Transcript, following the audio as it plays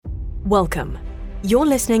Welcome. You're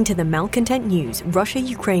listening to the Malcontent News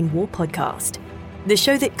Russia-Ukraine War podcast, the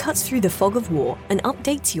show that cuts through the fog of war and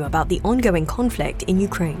updates you about the ongoing conflict in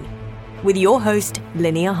Ukraine. With your host,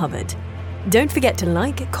 Linnea Hubbard. Don't forget to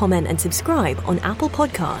like, comment, and subscribe on Apple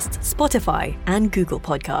Podcasts, Spotify, and Google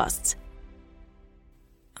Podcasts.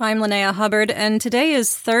 I'm Linnea Hubbard, and today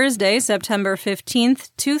is Thursday, September 15th,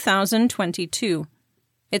 2022.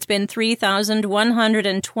 It's been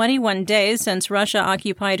 3,121 days since Russia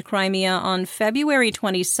occupied Crimea on February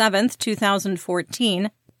 27th, 2014,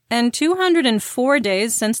 and 204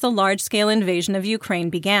 days since the large-scale invasion of Ukraine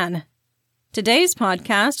began. Today's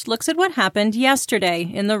podcast looks at what happened yesterday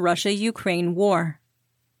in the Russia-Ukraine war.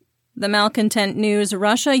 The Malcontent News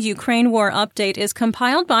Russia-Ukraine War update is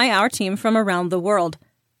compiled by our team from around the world.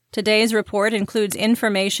 Today's report includes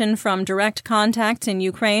information from direct contacts in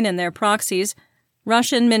Ukraine and their proxies,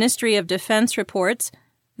 Russian Ministry of Defense reports,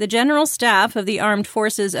 the General Staff of the Armed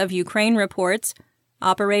Forces of Ukraine reports,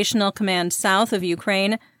 Operational Command South of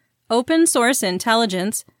Ukraine, open source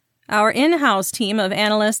intelligence, our in-house team of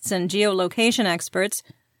analysts and geolocation experts,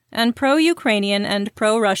 and pro-Ukrainian and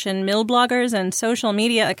pro-Russian mill bloggers and social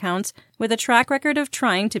media accounts with a track record of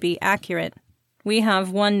trying to be accurate. We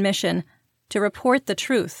have one mission: to report the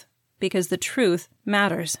truth, because the truth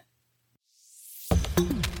matters.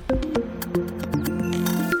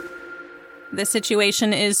 The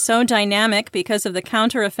situation is so dynamic because of the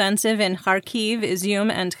counteroffensive in Kharkiv,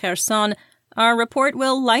 Izium, and Kherson. Our report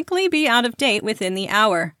will likely be out of date within the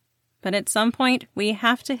hour. But at some point, we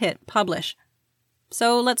have to hit publish.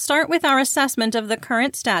 So let's start with our assessment of the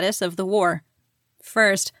current status of the war.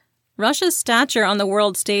 First, Russia's stature on the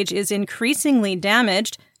world stage is increasingly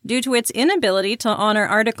damaged due to its inability to honor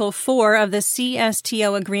Article 4 of the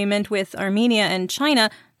CSTO agreement with Armenia and China,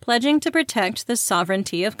 pledging to protect the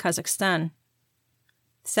sovereignty of Kazakhstan.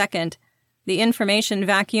 Second, the information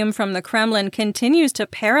vacuum from the Kremlin continues to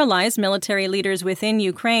paralyze military leaders within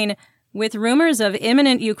Ukraine, with rumors of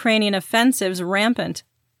imminent Ukrainian offensives rampant.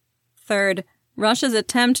 Third, Russia's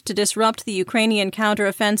attempt to disrupt the Ukrainian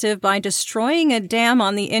counteroffensive by destroying a dam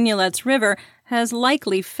on the Inulets River has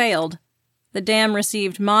likely failed. The dam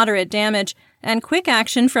received moderate damage, and quick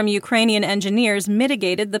action from Ukrainian engineers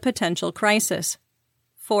mitigated the potential crisis.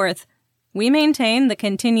 Fourth, we maintain the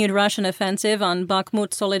continued Russian offensive on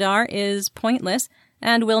Bakhmut-Soledar is pointless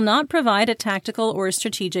and will not provide a tactical or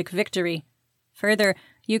strategic victory. Further,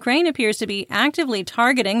 Ukraine appears to be actively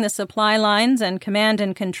targeting the supply lines and command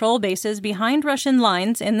and control bases behind Russian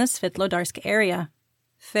lines in the Svitlodarsk area.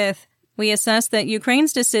 Fifth, we assess that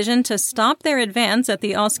Ukraine's decision to stop their advance at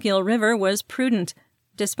the Oskil River was prudent,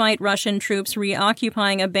 despite Russian troops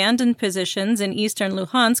reoccupying abandoned positions in eastern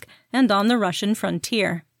Luhansk and on the Russian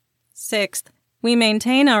frontier. Sixth, we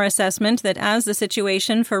maintain our assessment that as the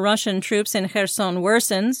situation for Russian troops in Kherson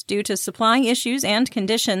worsens due to supply issues and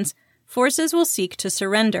conditions, forces will seek to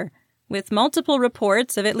surrender, with multiple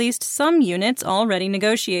reports of at least some units already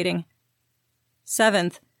negotiating.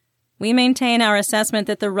 Seventh, we maintain our assessment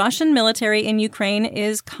that the Russian military in Ukraine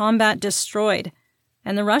is combat destroyed,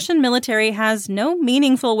 and the Russian military has no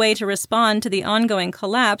meaningful way to respond to the ongoing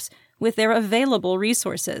collapse with their available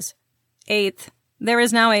resources. Eighth, there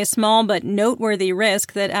is now a small but noteworthy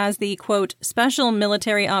risk that as the, quote, special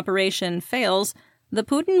military operation fails, the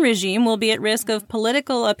Putin regime will be at risk of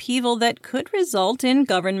political upheaval that could result in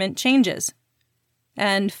government changes.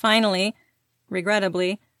 And finally,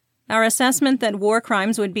 regrettably, our assessment that war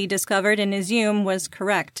crimes would be discovered in Izium was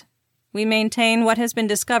correct. We maintain what has been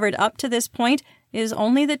discovered up to this point is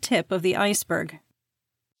only the tip of the iceberg.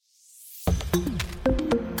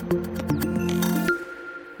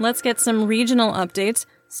 Let's get some regional updates,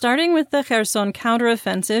 starting with the Kherson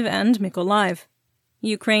counteroffensive and Mykolaiv.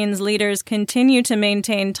 Ukraine's leaders continue to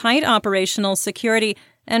maintain tight operational security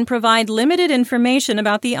and provide limited information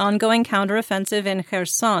about the ongoing counteroffensive in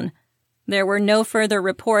Kherson. There were no further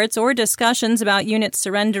reports or discussions about units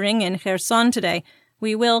surrendering in Kherson today.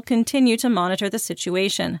 We will continue to monitor the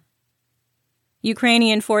situation.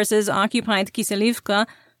 Ukrainian forces occupied Kiselivka,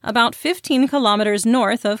 about 15 kilometers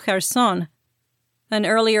north of Kherson. An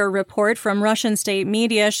earlier report from Russian state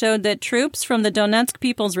media showed that troops from the Donetsk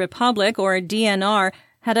People's Republic, or DNR,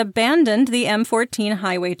 had abandoned the M14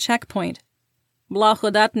 highway checkpoint.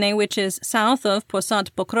 Blahodatne, which is south of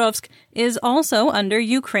Posad-Pokrovsk, is also under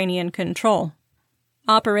Ukrainian control.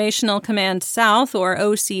 Operational Command South, or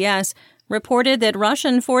OCS, reported that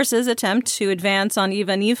Russian forces attempt to advance on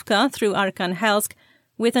Ivanivka through Arkhangelsk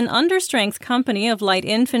with an understrength company of light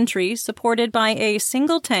infantry supported by a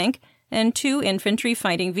single tank and 2 infantry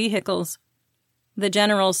fighting vehicles. The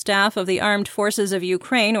General Staff of the Armed Forces of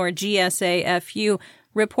Ukraine, or GSA-FU,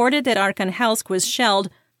 reported that Arkhangelsk was shelled,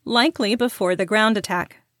 likely before the ground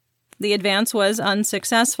attack. The advance was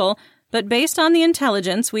unsuccessful, but based on the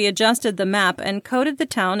intelligence, we adjusted the map and coded the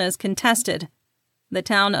town as contested. The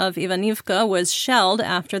town of Ivanivka was shelled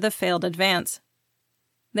after the failed advance.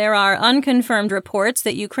 There are unconfirmed reports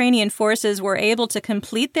that Ukrainian forces were able to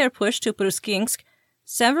complete their push to Pruskinsk,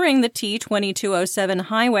 severing the T-2207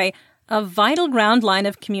 highway, a vital ground line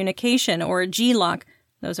of communication, or GLOC,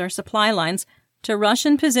 those are supply lines, to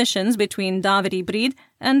Russian positions between Davidi Brid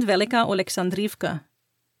and Velika Oleksandrivka.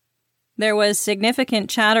 There was significant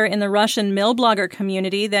chatter in the Russian mill blogger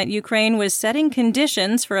community that Ukraine was setting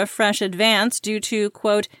conditions for a fresh advance due to,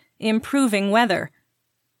 quote, improving weather.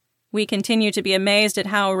 We continue to be amazed at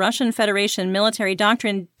how Russian Federation military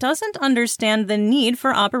doctrine doesn't understand the need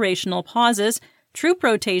for operational pauses, troop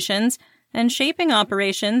rotations, and shaping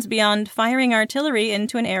operations beyond firing artillery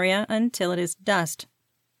into an area until it is dust.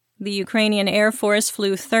 The Ukrainian Air Force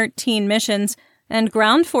flew 13 missions, and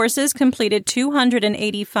ground forces completed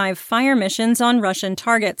 285 fire missions on Russian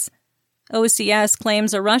targets. OCS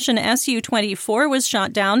claims a Russian Su-24 was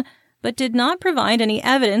shot down, but did not provide any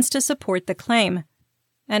evidence to support the claim.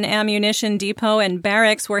 An ammunition depot and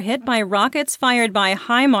barracks were hit by rockets fired by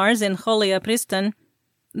HIMARS in Holia Pristan.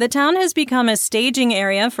 The town has become a staging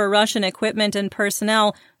area for Russian equipment and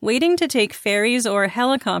personnel waiting to take ferries or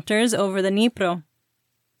helicopters over the Dnipro.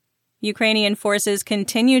 Ukrainian forces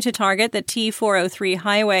continue to target the T-403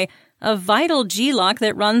 highway, a vital GLOC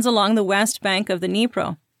that runs along the west bank of the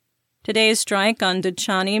Dnipro. Today's strike on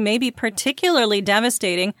Duchany may be particularly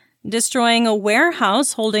devastating, destroying a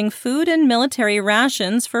warehouse holding food and military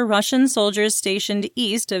rations for Russian soldiers stationed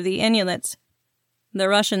east of the Inulets. The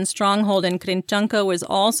Russian stronghold in Krinchanka was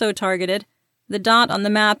also targeted. The dot on the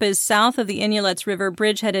map is south of the Inulets River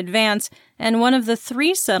bridgehead advance and one of the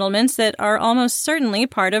 3 settlements that are almost certainly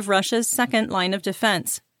part of Russia's second line of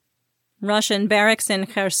defense. Russian barracks in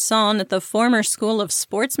Kherson at the former School of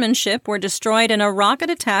Sportsmanship were destroyed in a rocket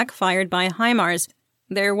attack fired by HIMARS.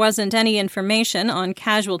 There wasn't any information on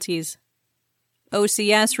casualties.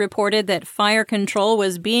 OCS reported that fire control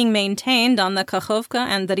was being maintained on the Kakhovka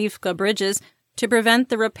and Darivka bridges to prevent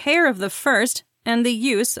the repair of the first and the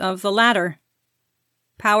use of the latter.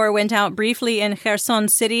 Power went out briefly in Kherson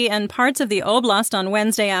City and parts of the oblast on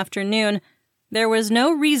Wednesday afternoon. There was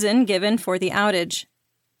no reason given for the outage.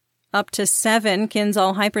 Up to 7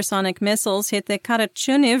 Kinzhal hypersonic missiles hit the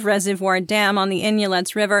Karachuniv Reservoir Dam on the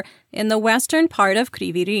Inulets River in the western part of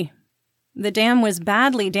Kryvyi Rih. The dam was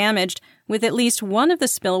badly damaged, with at least one of the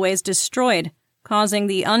spillways destroyed, causing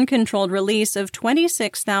the uncontrolled release of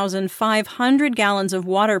 26,500 gallons of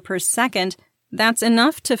water per second. That's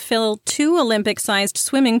enough to fill 2 Olympic-sized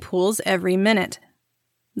swimming pools every minute.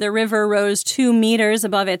 The river rose 2 meters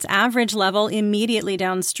above its average level immediately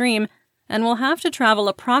downstream and will have to travel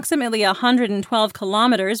approximately 112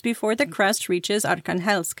 kilometers before the crest reaches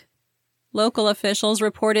Arkhangelsk. Local officials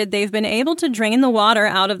reported they've been able to drain the water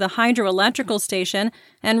out of the hydroelectrical station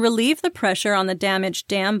and relieve the pressure on the damaged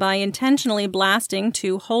dam by intentionally blasting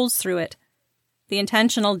 2 holes through it. The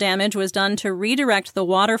intentional damage was done to redirect the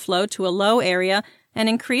water flow to a low area and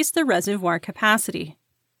increase the reservoir capacity.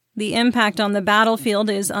 The impact on the battlefield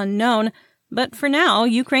is unknown, but for now,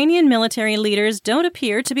 Ukrainian military leaders don't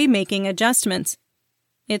appear to be making adjustments.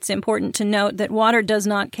 It's important to note that water does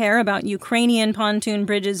not care about Ukrainian pontoon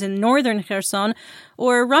bridges in northern Kherson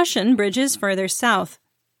or Russian bridges further south.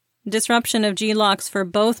 Disruption of GLOCs for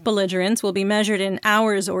both belligerents will be measured in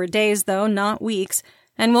hours or days, though, not weeks,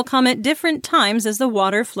 and will come at different times as the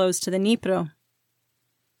water flows to the Dnipro.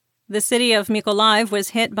 The city of Mykolaiv was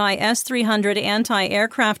hit by S-300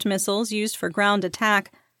 anti-aircraft missiles used for ground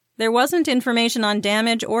attack. There wasn't information on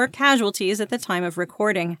damage or casualties at the time of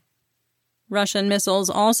recording. Russian missiles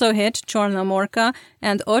also hit Chornomorka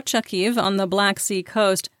and Ochakiv on the Black Sea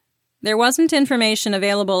coast. There wasn't information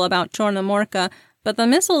available about Chornomorka, but the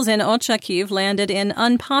missiles in Ochakiv landed in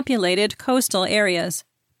unpopulated coastal areas.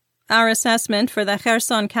 Our assessment for the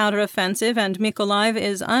Kherson counteroffensive and Mykolaiv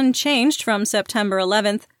is unchanged from September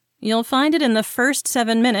 11th. You'll find it in the first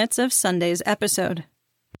 7 minutes of Sunday's episode.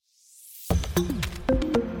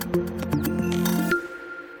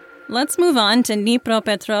 Let's move on to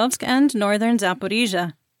Dnipropetrovsk and northern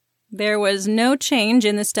Zaporizhzhia. There was no change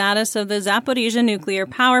in the status of the Zaporizhzhia Nuclear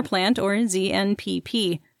Power Plant, or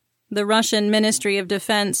ZNPP. The Russian Ministry of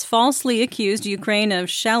Defense falsely accused Ukraine of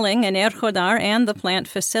shelling Enerhodar and the plant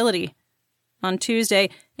facility. On Tuesday,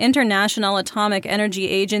 International Atomic Energy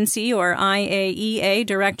Agency, or IAEA,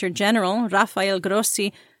 Director General Rafael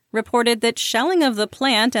Grossi reported that shelling of the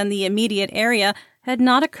plant and the immediate area had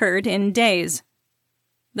not occurred in days.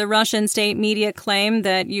 The Russian state media claim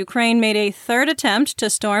that Ukraine made a third attempt to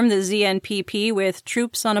storm the ZNPP with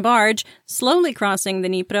troops on a barge, slowly crossing the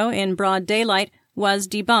Dnipro in broad daylight, was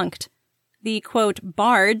debunked. The, quote,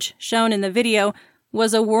 barge shown in the video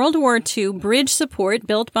was a World War II bridge support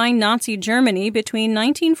built by Nazi Germany between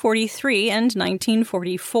 1943 and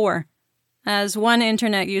 1944. As one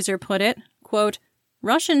internet user put it, quote,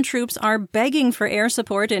 Russian troops are begging for air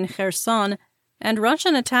support in Kherson, and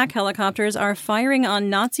Russian attack helicopters are firing on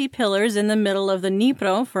Nazi pillars in the middle of the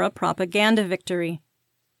Dnipro for a propaganda victory.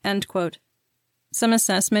 End quote. Some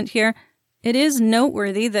assessment here. It is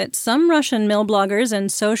noteworthy that some Russian mill bloggers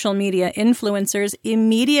and social media influencers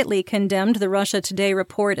immediately condemned the Russia Today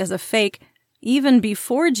report as a fake, even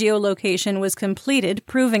before geolocation was completed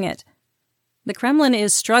proving it. The Kremlin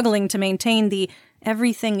is struggling to maintain the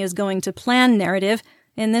everything is going to plan narrative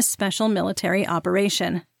in this special military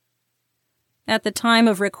operation. At the time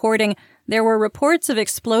of recording, there were reports of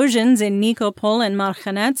explosions in Nikopol and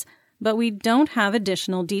Marhanets, but we don't have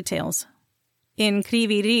additional details. In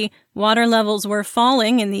Kryvyi Rih, water levels were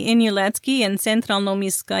falling in the Inyuletsky and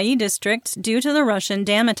Centralnomysky districts due to the Russian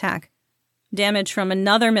dam attack. Damage from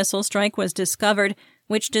another missile strike was discovered,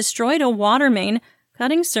 which destroyed a water main,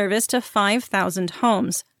 cutting service to 5,000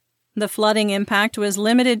 homes. The flooding impact was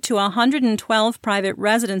limited to 112 private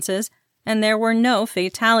residences, and there were no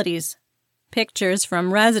fatalities. Pictures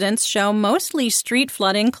from residents show mostly street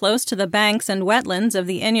flooding close to the banks and wetlands of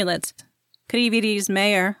the Inulets. Kryvyi Rih's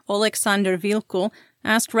mayor, Oleksandr Vilkul,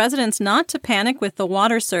 asked residents not to panic with the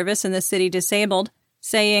water service in the city disabled,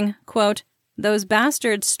 saying, quote, those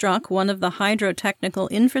bastards struck one of the hydrotechnical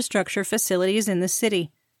infrastructure facilities in the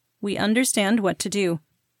city. We understand what to do.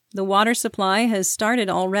 The water supply has started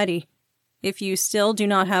already. If you still do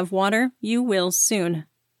not have water, you will soon.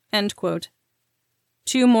 End quote.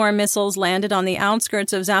 2 more missiles landed on the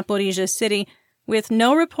outskirts of Zaporizhzhia city, with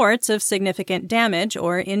no reports of significant damage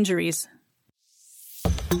or injuries.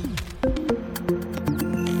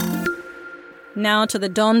 Now to the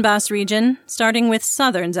Donbas region, starting with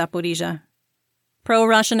southern Zaporizhzhia.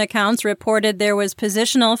 Pro-Russian accounts reported there was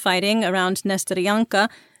positional fighting around Nestoryanka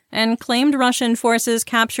and claimed Russian forces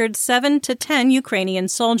captured 7 to 10 Ukrainian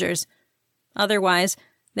soldiers. Otherwise,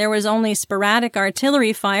 there was only sporadic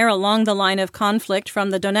artillery fire along the line of conflict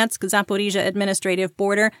from the Donetsk-Zaporizhzhia administrative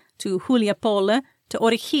border to Huliapole, to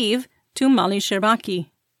Orkhiv, to Mali Sherbaki.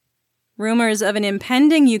 Rumors of an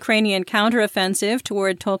impending Ukrainian counteroffensive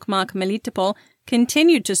toward Tokmak-Melitopol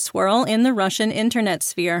continued to swirl in the Russian internet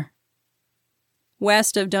sphere.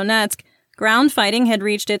 West of Donetsk, ground fighting had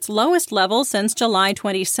reached its lowest level since July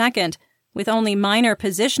 22nd, with only minor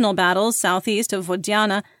positional battles southeast of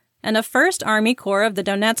Vodiana and a 1st Army Corps of the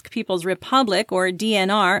Donetsk People's Republic, or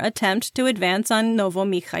DNR, attempt to advance on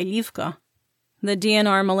Novomikhailivka. The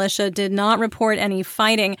DNR militia did not report any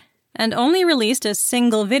fighting and only released a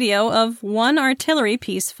single video of 1 artillery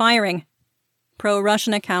piece firing.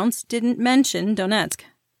 Pro-Russian accounts didn't mention Donetsk.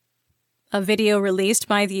 A video released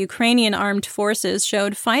by the Ukrainian armed forces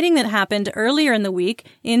showed fighting that happened earlier in the week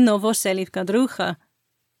in Novoselivka-Drucha.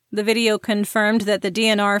 The video confirmed that the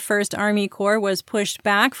DNR 1st Army Corps was pushed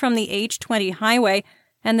back from the H-20 highway,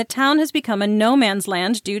 and the town has become a no-man's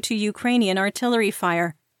land due to Ukrainian artillery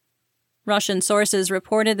fire. Russian sources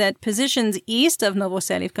reported that positions east of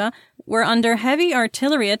Novoselivka were under heavy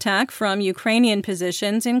artillery attack from Ukrainian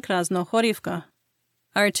positions in Krasnohorivka.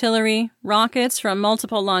 Artillery, rockets from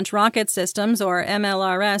multiple launch rocket systems, or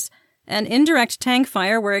MLRS, and indirect tank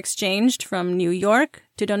fire were exchanged from New York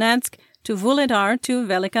to Donetsk to Vuhledar to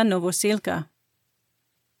Velika Novosilka.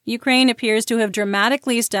 Ukraine appears to have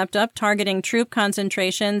dramatically stepped up targeting troop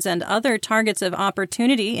concentrations and other targets of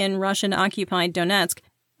opportunity in Russian-occupied Donetsk.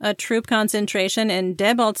 A troop concentration in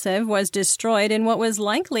Debaltsev was destroyed in what was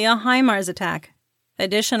likely a HIMARS attack.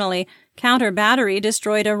 Additionally, counter-battery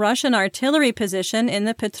destroyed a Russian artillery position in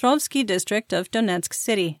the Petrovsky district of Donetsk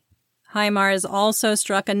City. HIMARS also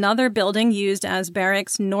struck another building used as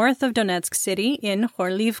barracks north of Donetsk City in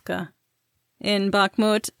Horlivka. In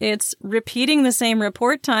Bakhmut, it's repeating the same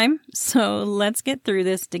report time, so let's get through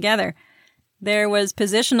this together. There was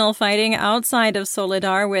positional fighting outside of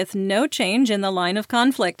Soledar with no change in the line of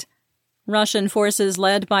conflict. Russian forces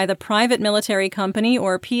led by the private military company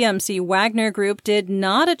or PMC Wagner Group did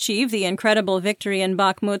not achieve the incredible victory in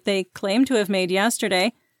Bakhmut they claimed to have made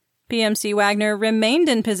yesterday. PMC Wagner remained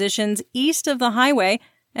in positions east of the highway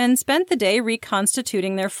and spent the day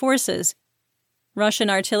reconstituting their forces. Russian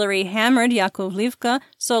artillery hammered Yakovlivka,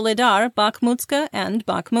 Soledar, Bakhmutska, and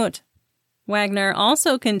Bakhmut. Wagner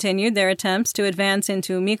also continued their attempts to advance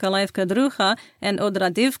into Mykolaievka-Drucha and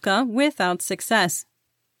Odradivka without success.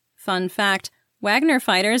 Fun fact, Wagner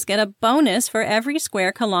fighters get a bonus for every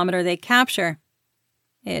square kilometer they capture.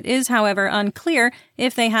 It is, however, unclear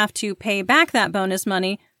if they have to pay back that bonus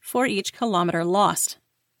money for each kilometer lost.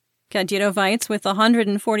 Kadyrovites with the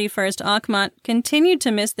 141st Akhmat continued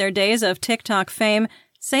to miss their days of TikTok fame,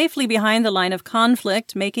 safely behind the line of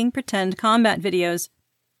conflict, making pretend combat videos.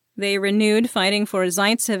 They renewed fighting for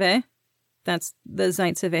Zaitsevo, that's the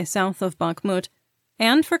Zaitsevo south of Bakhmut,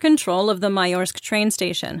 and for control of the Mayorsk train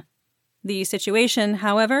station. The situation,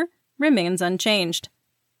 however, remains unchanged.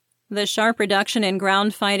 The sharp reduction in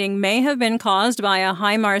ground fighting may have been caused by a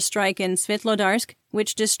HIMARS strike in Svitlodarsk,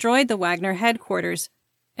 which destroyed the Wagner headquarters.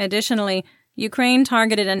 Additionally, Ukraine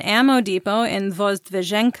targeted an ammo depot in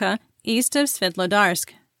Vozdvezhenka, east of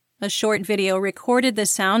Svitlodarsk. A short video recorded the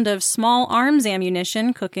sound of small arms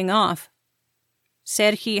ammunition cooking off.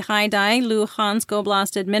 Serhiy Haidai, Luhansk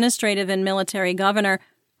Oblast administrative and military governor,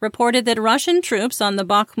 reported that Russian troops on the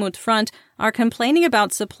Bakhmut front are complaining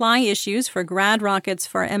about supply issues for Grad rockets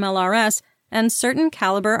for MLRS and certain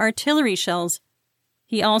caliber artillery shells.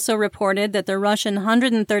 He also reported that the Russian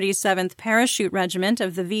 137th Parachute Regiment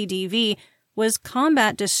of the VDV was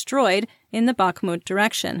combat destroyed in the Bakhmut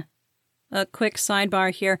direction. A quick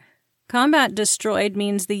sidebar here. Combat destroyed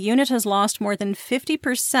means the unit has lost more than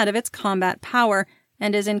 50% of its combat power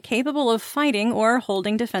and is incapable of fighting or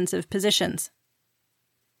holding defensive positions.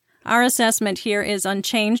 Our assessment here is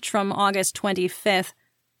unchanged from August 25th.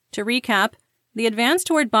 To recap, the advance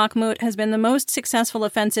toward Bakhmut has been the most successful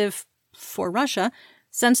offensive for Russia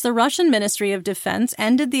since the Russian Ministry of Defense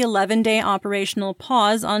ended the 11-day operational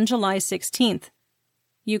pause on July 16th.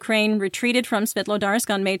 Ukraine retreated from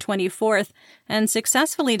Svitlodarsk on May 24th and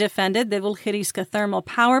successfully defended the Volhyriska thermal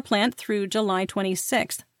power plant through July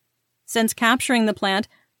 26th. Since capturing the plant,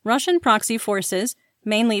 Russian proxy forces,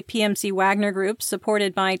 mainly PMC Wagner groups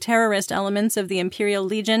supported by terrorist elements of the Imperial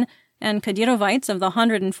Legion and Kadyrovites of the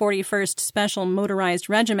 141st Special Motorized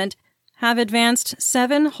Regiment, have advanced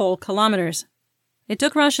 7 whole kilometers. It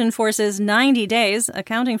took Russian forces 90 days,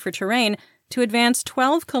 accounting for terrain, to advance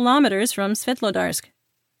 12 kilometers from Svitlodarsk.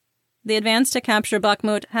 The advance to capture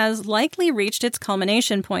Bakhmut has likely reached its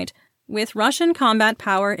culmination point, with Russian combat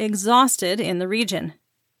power exhausted in the region.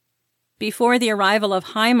 Before the arrival of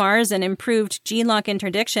HIMARS and improved G-LOC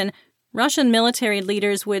interdiction, Russian military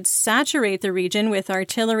leaders would saturate the region with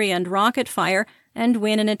artillery and rocket fire and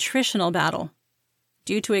win an attritional battle.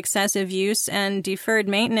 Due to excessive use and deferred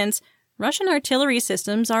maintenance, Russian artillery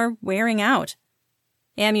systems are wearing out.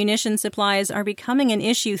 Ammunition supplies are becoming an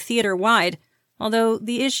issue theater-wide, although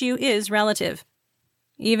the issue is relative.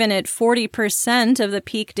 Even at 40% of the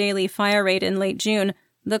peak daily fire rate in late June,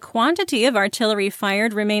 the quantity of artillery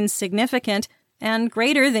fired remains significant and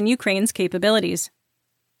greater than Ukraine's capabilities.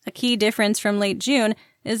 A key difference from late June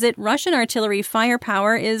is that Russian artillery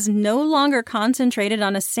firepower is no longer concentrated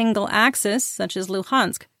on a single axis, such as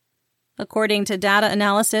Luhansk. According to data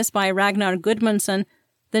analysis by Ragnar Gudmundsson,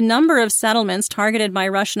 the number of settlements targeted by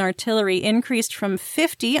Russian artillery increased from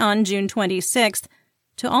 50 on June 26th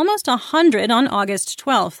to almost 100 on August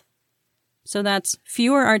 12th. So that's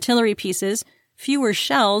fewer artillery pieces, fewer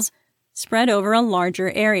shells, spread over a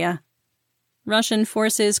larger area. Russian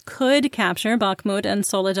forces could capture Bakhmut and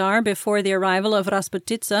Soledar before the arrival of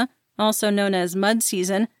Rasputitsa, also known as mud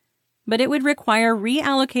season, but it would require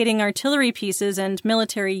reallocating artillery pieces and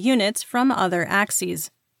military units from other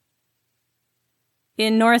axes.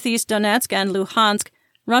 In northeast Donetsk and Luhansk,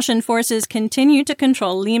 Russian forces continue to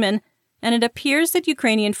control Liman, and it appears that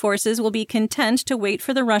Ukrainian forces will be content to wait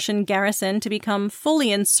for the Russian garrison to become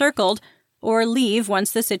fully encircled or leave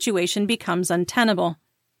once the situation becomes untenable.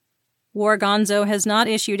 War Gonzo has not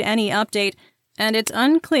issued any update, and it's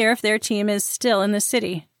unclear if their team is still in the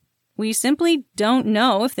city. We simply don't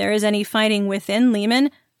know if there is any fighting within Liman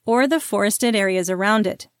or the forested areas around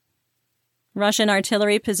it. Russian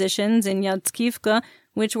artillery positions in Yatskivka,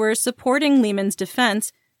 which were supporting Liman's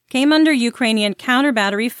defense, came under Ukrainian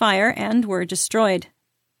counter-battery fire and were destroyed.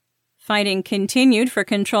 Fighting continued for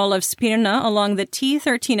control of Spirna along the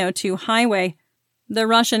T-1302 highway. The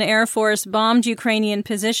Russian Air Force bombed Ukrainian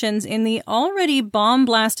positions in the already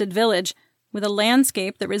bomb-blasted village with a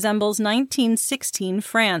landscape that resembles 1916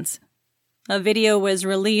 France. A video was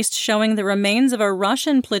released showing the remains of a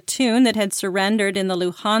Russian platoon that had surrendered in the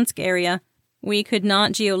Luhansk area. We could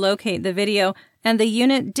not geolocate the video, and the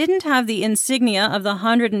unit didn't have the insignia of the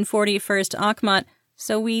 141st Akhmat,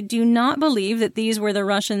 so we do not believe that these were the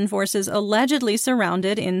Russian forces allegedly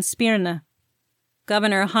surrounded in Spirna.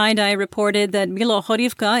 Governor Haidai reported that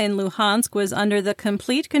Bilohorivka in Luhansk was under the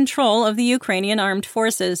complete control of the Ukrainian armed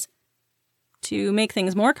forces. To make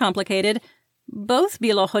things more complicated, both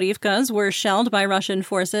Bilohorivkas were shelled by Russian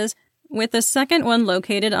forces, with the second one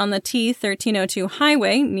located on the T-1302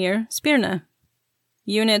 highway near Smyrna.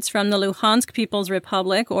 Units from the Luhansk People's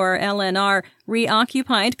Republic, or LNR,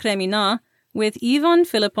 reoccupied Kremina, with Ivan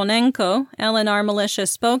Filiponenko, LNR militia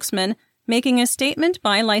spokesman, making a statement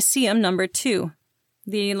by Lyceum No. 2.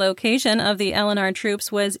 The location of the LNR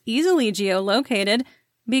troops was easily geolocated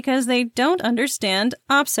because they don't understand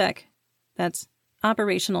OPSEC. That's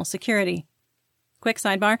operational security. Quick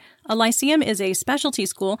sidebar, a lyceum is a specialty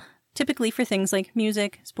school, typically for things like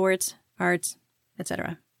music, sports, arts,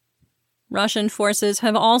 etc. Russian forces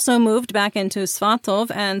have also moved back into Svatov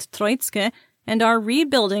and Troitske and are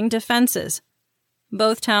rebuilding defenses.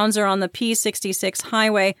 Both towns are on the P-66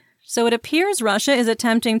 highway, so it appears Russia is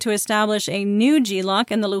attempting to establish a new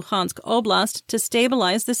GLOC in the Luhansk Oblast to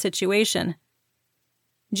stabilize the situation.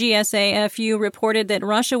 GSA-FU reported that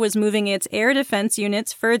Russia was moving its air defense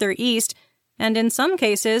units further east, and in some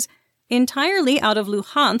cases, entirely out of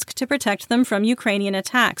Luhansk to protect them from Ukrainian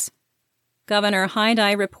attacks. Governor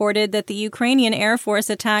Haidai reported that the Ukrainian Air Force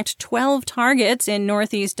attacked 12 targets in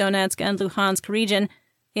northeast Donetsk and Luhansk region,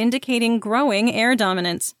 indicating growing air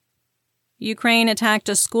dominance. Ukraine attacked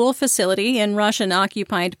a school facility in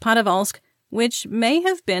Russian-occupied Padavalsk, which may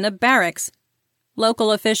have been a barracks.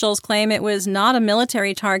 Local officials claim it was not a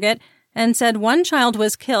military target and said one child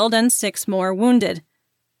was killed and 6 more wounded.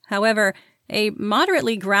 However, a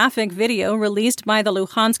moderately graphic video released by the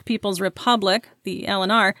Luhansk People's Republic, the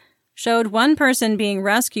LNR, showed one person being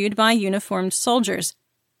rescued by uniformed soldiers.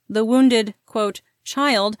 The wounded, quote,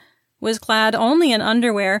 child was clad only in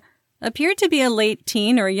underwear, appeared to be a late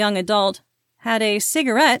teen or young adult, had a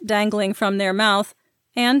cigarette dangling from their mouth,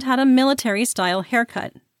 and had a military-style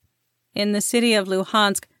haircut. In the city of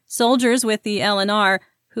Luhansk, soldiers with the LNR,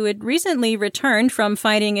 who had recently returned from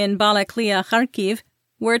fighting in Balaklia, Kharkiv,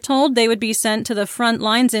 were told they would be sent to the front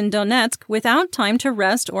lines in Donetsk without time to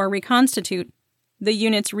rest or reconstitute. The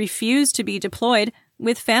units refused to be deployed,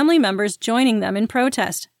 with family members joining them in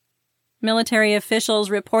protest. Military officials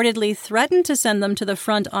reportedly threatened to send them to the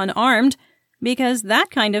front unarmed, because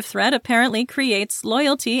that kind of threat apparently creates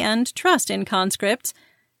loyalty and trust in conscripts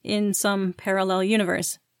in some parallel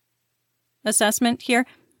universe. Assessment here: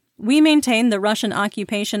 we maintain the Russian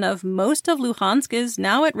occupation of most of Luhansk is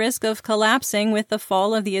now at risk of collapsing with the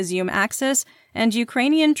fall of the Izium Axis and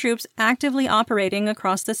Ukrainian troops actively operating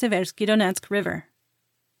across the Seversky Donetsk River.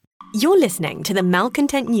 You're listening to the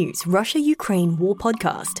Malcontent News Russia-Ukraine War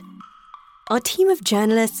Podcast. Our team of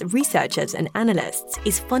journalists, researchers, and analysts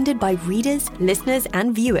is funded by readers, listeners,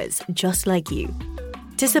 and viewers just like you.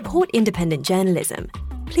 To support independent journalism,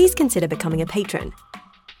 please consider becoming a patron.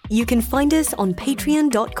 You can find us on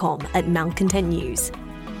patreon.com/Malcontent News.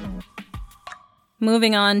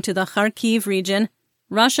 Moving on to the Kharkiv region,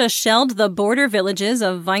 Russia shelled the border villages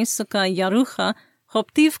of Vysoka Yarucha,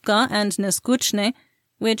 Khoptivka, and Neskuchne,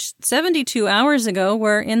 which 72 hours ago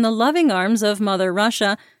were in the loving arms of Mother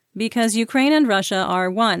Russia because Ukraine and Russia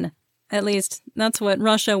are one. At least, that's what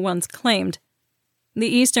Russia once claimed. The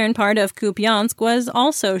eastern part of Kupiansk was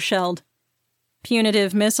also shelled.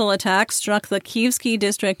 Punitive missile attacks struck the Kievsky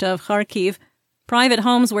district of Kharkiv. Private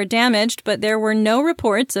homes were damaged, but there were no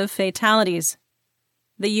reports of fatalities.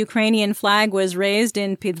 The Ukrainian flag was raised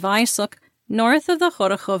in Pidvaisok, north of the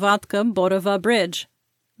Khorokhovatka-Borova bridge.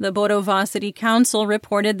 The Borova City Council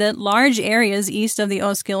reported that large areas east of the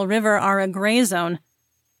Oskil River are a gray zone.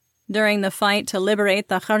 During the fight to liberate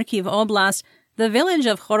the Kharkiv Oblast, the village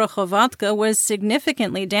of Khorokhovatka was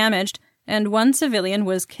significantly damaged, and one civilian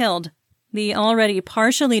was killed. The already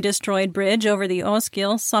partially destroyed bridge over the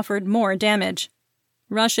Oskil suffered more damage.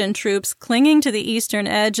 Russian troops clinging to the eastern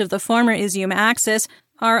edge of the former Izium Axis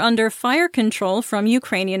are under fire control from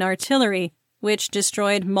Ukrainian artillery, which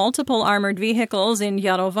destroyed multiple armored vehicles in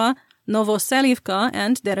Yarova, Novoselivka,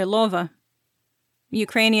 and Derelova.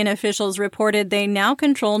 Ukrainian officials reported they now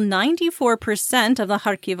control 94% of the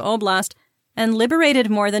Kharkiv Oblast and liberated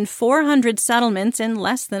more than 400 settlements in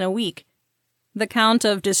less than a week. The count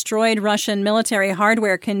of destroyed Russian military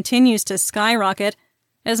hardware continues to skyrocket.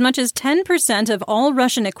 As much as 10% of all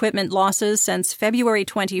Russian equipment losses since February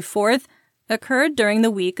 24th occurred during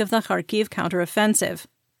the week of the Kharkiv counteroffensive.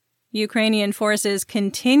 Ukrainian forces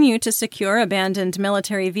continue to secure abandoned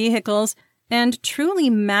military vehicles and truly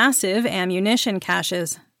massive ammunition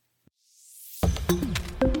caches.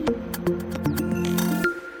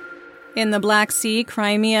 In the Black Sea,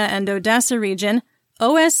 Crimea, and Odessa region,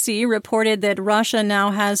 OSC reported that Russia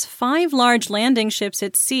now has 5 large landing ships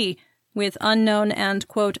at sea with unknown and,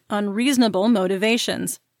 quote, unreasonable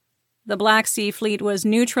motivations. The Black Sea Fleet was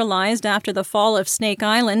neutralized after the fall of Snake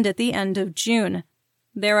Island at the end of June.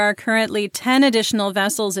 There are currently 10 additional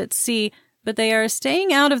vessels at sea, but they are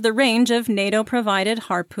staying out of the range of NATO-provided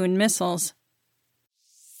Harpoon missiles.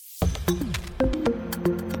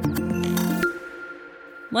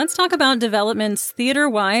 Let's talk about developments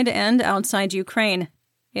theater-wide and outside Ukraine.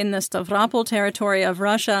 In the Stavropol territory of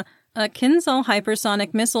Russia, a Kinzhal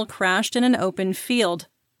hypersonic missile crashed in an open field.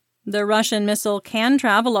 The Russian missile can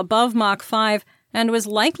travel above Mach 5 and was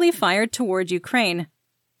likely fired toward Ukraine.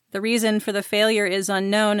 The reason for the failure is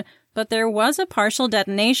unknown, but there was a partial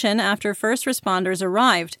detonation after first responders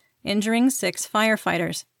arrived, injuring 6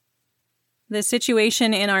 firefighters. The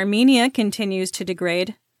situation in Armenia continues to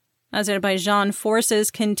degrade. Azerbaijan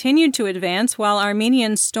forces continued to advance while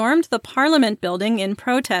Armenians stormed the parliament building in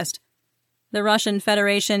protest. The Russian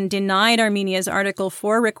Federation denied Armenia's Article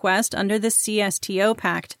 4 request under the CSTO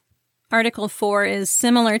Pact. Article 4 is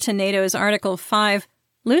similar to NATO's Article 5,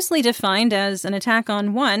 loosely defined as an attack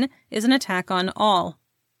on one is an attack on all.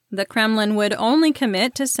 The Kremlin would only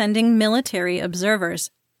commit to sending military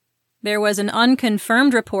observers. There was an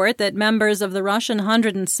unconfirmed report that members of the Russian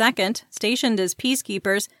 102nd, stationed as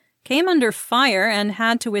peacekeepers, came under fire and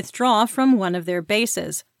had to withdraw from one of their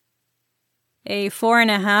bases. A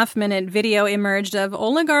 4.5-minute video emerged of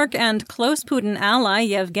oligarch and close Putin ally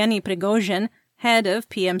Yevgeny Prigozhin, head of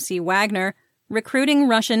PMC Wagner, recruiting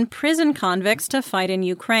Russian prison convicts to fight in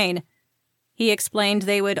Ukraine. He explained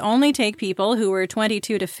they would only take people who were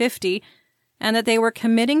 22 to 50 and that they were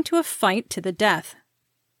committing to a fight to the death.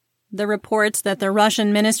 The reports that the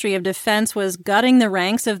Russian Ministry of Defense was gutting the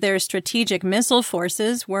ranks of their strategic missile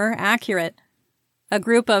forces were accurate. A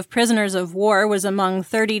group of prisoners of war was among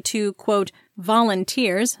 32, quote,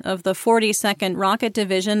 volunteers of the 42nd Rocket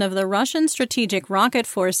Division of the Russian Strategic Rocket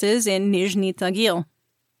Forces in Nizhny Tagil.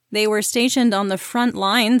 They were stationed on the front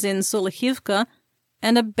lines in Sulkhivka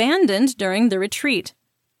and abandoned during the retreat.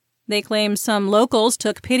 They claim some locals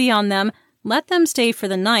took pity on them, let them stay for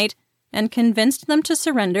the night, and convinced them to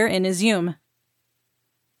surrender in Izium.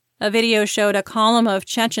 A video showed a column of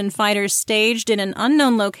Chechen fighters staged in an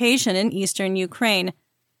unknown location in eastern Ukraine.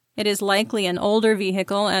 It is likely an older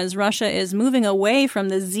vehicle as Russia is moving away from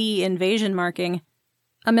the Z invasion marking.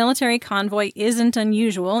 A military convoy isn't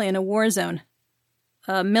unusual in a war zone.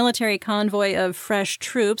 A military convoy of fresh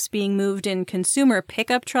troops being moved in consumer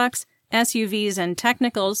pickup trucks, SUVs, and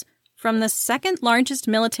technicals from the second largest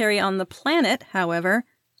military on the planet, however,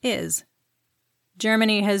 is.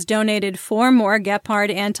 Germany has donated 4 more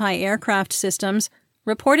Gepard anti-aircraft systems,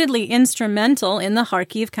 reportedly instrumental in the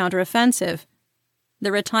Kharkiv counteroffensive.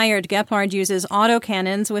 The retired Gepard uses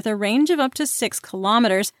autocannons with a range of up to 6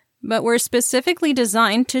 kilometers, but were specifically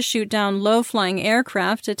designed to shoot down low-flying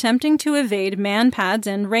aircraft attempting to evade manpads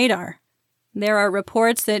and radar. There are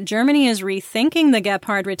reports that Germany is rethinking the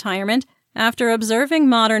Gepard retirement after observing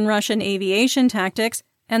modern Russian aviation tactics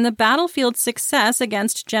and the battlefield success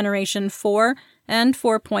against Generation 4 and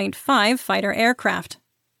 4.5 fighter aircraft.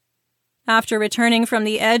 After returning from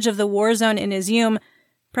the edge of the war zone in Izium,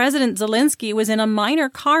 President Zelensky was in a minor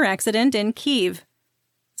car accident in Kyiv.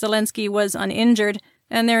 Zelensky was uninjured,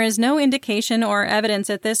 and there is no indication or evidence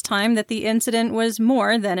at this time that the incident was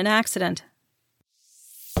more than an accident.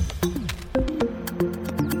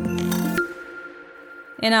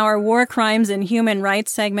 In our War Crimes and Human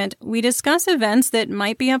Rights segment, we discuss events that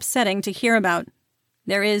might be upsetting to hear about.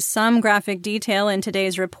 There is some graphic detail in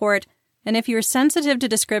today's report, and if you're sensitive to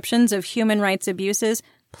descriptions of human rights abuses,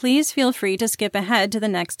 please feel free to skip ahead to the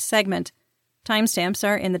next segment. Timestamps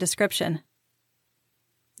are in the description.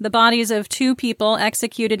 The bodies of 2 people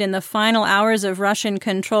executed in the final hours of Russian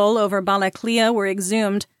control over Balaklia were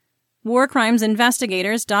exhumed. War crimes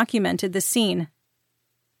investigators documented the scene.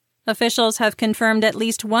 Officials have confirmed at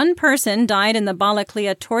least 1 person died in the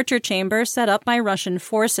Balaklia torture chamber set up by Russian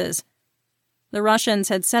forces. The Russians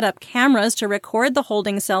had set up cameras to record the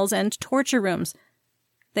holding cells and torture rooms.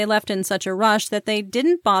 They left in such a rush that they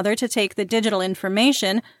didn't bother to take the digital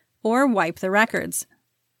information or wipe the records.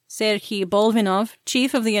 Serhiy Bolvinov,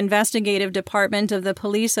 chief of the investigative department of the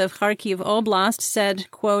police of Kharkiv Oblast, said,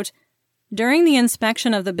 quote, "During the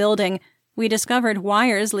inspection of the building, we discovered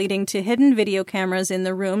wires leading to hidden video cameras in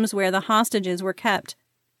the rooms where the hostages were kept.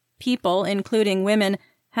 People, including women,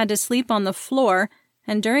 had to sleep on the floor,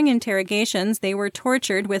 and during interrogations they were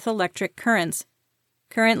tortured with electric currents.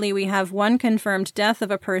 Currently, we have 1 confirmed death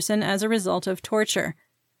of a person as a result of torture.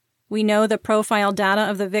 We know the profile data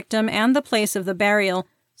of the victim and the place of the burial,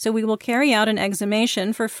 so we will carry out an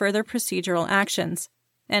exhumation for further procedural actions."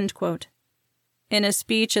 End quote. In a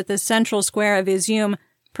speech at the central square of Izium,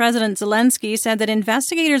 President Zelensky said that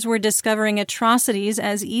investigators were discovering atrocities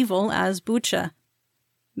as evil as Bucha.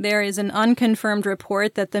 There is an unconfirmed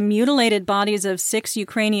report that the mutilated bodies of 6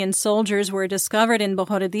 Ukrainian soldiers were discovered in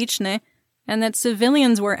Bohorodichne, and that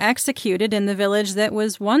civilians were executed in the village that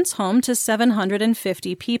was once home to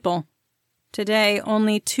 750 people. Today,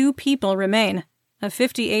 only 2 people remain, a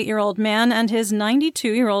 58-year-old man and his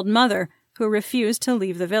 92-year-old mother, who refused to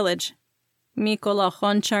leave the village. Mykola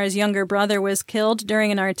Honchar's younger brother was killed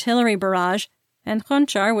during an artillery barrage, and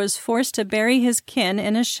Honchar was forced to bury his kin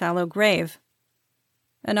in a shallow grave.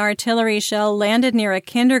 An artillery shell landed near a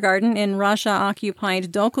kindergarten in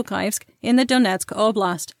Russia-occupied Dokukaevsk in the Donetsk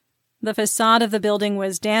Oblast. The facade of the building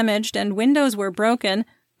was damaged and windows were broken,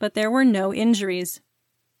 but there were no injuries.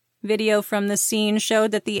 Video from the scene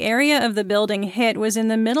showed that the area of the building hit was in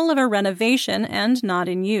the middle of a renovation and not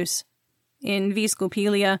in use. In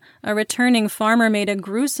Viskupilia, a returning farmer made a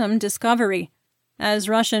gruesome discovery. As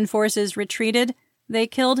Russian forces retreated, they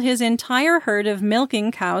killed his entire herd of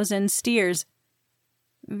milking cows and steers.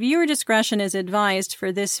 Viewer discretion is advised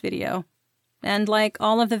for this video. And like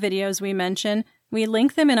all of the videos we mention, we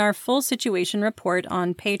link them in our full situation report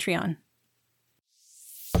on Patreon.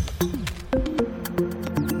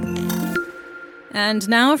 And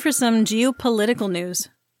now for some geopolitical news.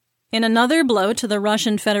 In another blow to the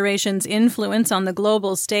Russian Federation's influence on the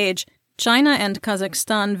global stage, China and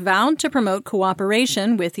Kazakhstan vowed to promote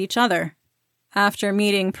cooperation with each other. After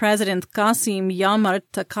meeting President Kassym-Jomart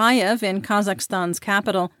Tokayev in Kazakhstan's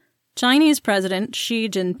capital, Chinese President Xi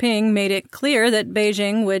Jinping made it clear that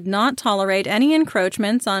Beijing would not tolerate any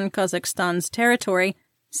encroachments on Kazakhstan's territory,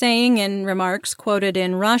 saying in remarks quoted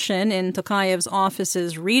in Russian in Tokayev's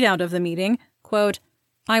office's readout of the meeting, quote,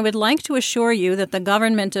 "I would like to assure you that the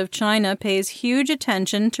government of China pays huge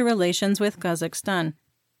attention to relations with Kazakhstan.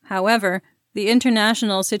 However, the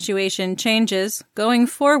international situation changes. Going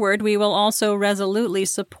forward, we will also resolutely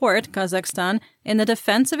support Kazakhstan in the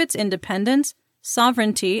defense of its independence,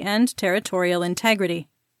 sovereignty, and territorial integrity."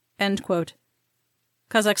 End quote.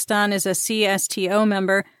 Kazakhstan is a CSTO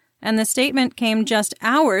member, and the statement came just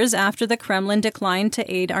hours after the Kremlin declined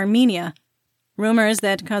to aid Armenia. Rumors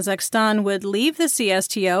that Kazakhstan would leave the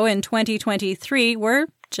CSTO in 2023 were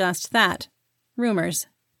just that, rumors.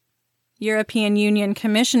 European Union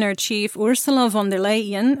Commissioner-Chief Ursula von der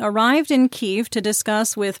Leyen arrived in Kyiv to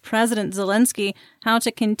discuss with President Zelensky how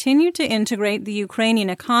to continue to integrate the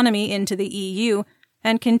Ukrainian economy into the EU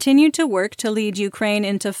and continue to work to lead Ukraine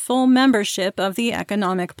into full membership of the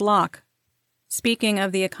economic bloc. Speaking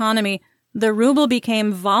of the economy, the ruble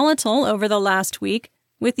became volatile over the last week,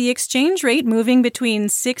 with the exchange rate moving between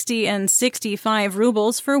 60 and 65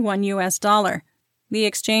 rubles for $1. The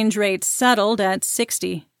exchange rate settled at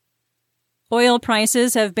 60. Oil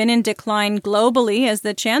prices have been in decline globally as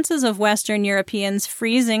the chances of Western Europeans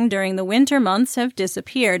freezing during the winter months have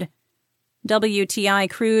disappeared. WTI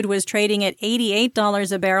crude was trading at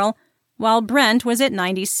 $88 a barrel, while Brent was at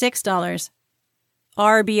 $96.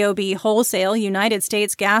 RBOB wholesale United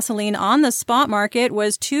States gasoline on the spot market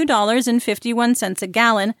was $2.51 a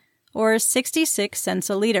gallon, or 66 cents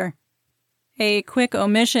a liter. A quick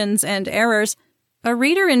omissions and errors. A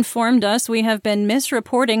reader informed us we have been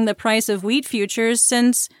misreporting the price of wheat futures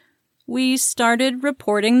since we started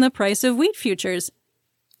reporting the price of wheat futures.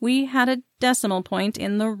 We had a decimal point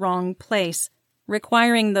in the wrong place,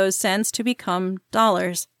 requiring those cents to become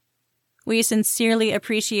dollars. We sincerely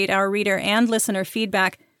appreciate our reader and listener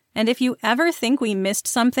feedback, and if you ever think we missed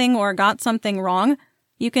something or got something wrong,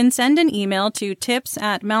 you can send an email to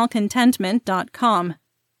tips@malcontentment.com.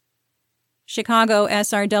 Chicago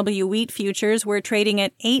SRW wheat futures were trading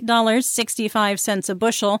at $8.65 a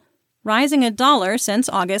bushel, rising $1 since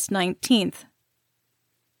August 19th.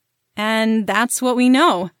 And that's what we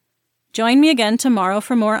know. Join me again tomorrow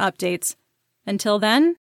for more updates. Until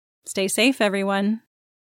then, stay safe, everyone.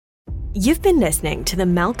 You've been listening to the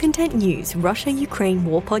Malcontent News Russia-Ukraine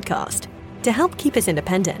War podcast. To help keep us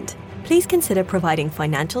independent, please consider providing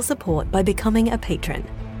financial support by becoming a patron.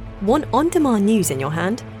 Want on-demand news in your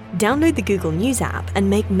hand? Download the Google News app and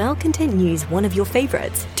make Malcontent News one of your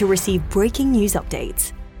favorites to receive breaking news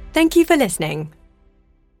updates. Thank you for listening.